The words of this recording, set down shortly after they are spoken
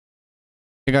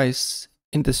Hey guys,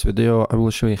 in this video I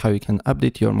will show you how you can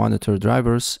update your monitor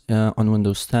drivers on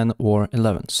Windows 10 or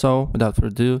 11. So without further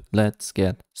ado, let's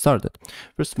get started.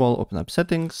 First of all, open up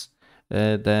settings,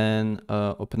 then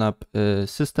open up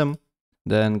system,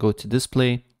 then go to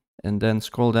display, and then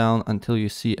scroll down until you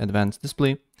see advanced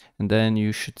display, and then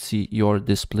you should see your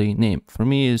display name. For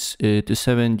me is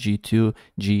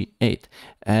 27G2G8,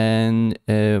 and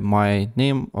my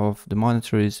name of the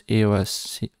monitor is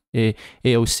AOC,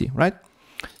 right?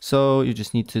 So you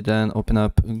just need to then open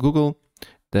up Google,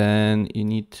 then you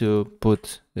need to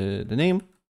put the name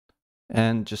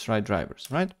and just write drivers,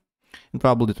 right? And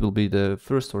probably it will be the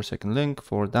first or second link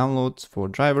for downloads for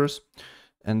drivers,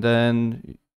 and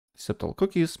then accept all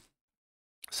cookies,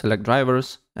 select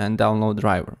drivers and download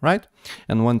driver, right?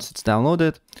 And once it's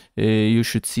downloaded, you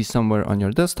should see somewhere on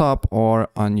your desktop or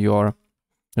on your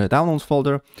downloads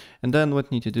folder. And then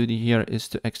what you need to do here is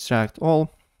to extract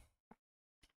all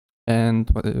and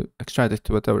extract it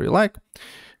to whatever you like.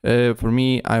 For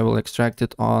me, I will extract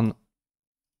it on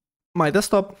my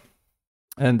desktop,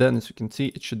 and then as you can see,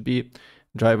 it should be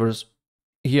drivers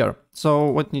here. So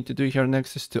what you need to do here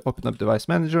next is to open up Device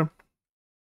Manager,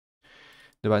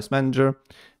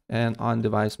 and on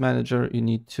Device Manager, you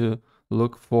need to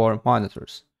look for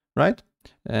monitors, right?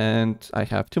 And I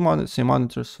have same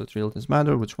monitors, so it really doesn't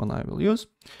matter which one I will use.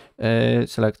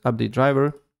 Select Update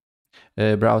Driver.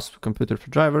 Browse computer for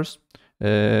drivers.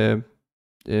 What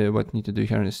you need to do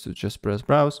here is to just press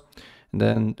browse and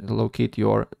then locate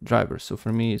your drivers. So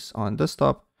for me, it's on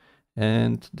desktop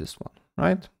and this one,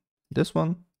 right? This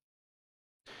one.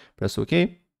 Press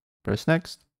OK, press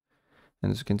next.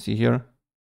 And as you can see here,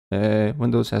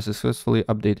 Windows has successfully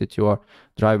updated your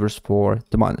drivers for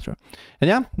the monitor. And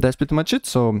yeah, that's pretty much it.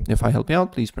 So if I help you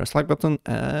out, please press like button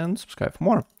and subscribe for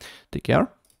more. Take care.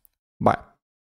 Bye.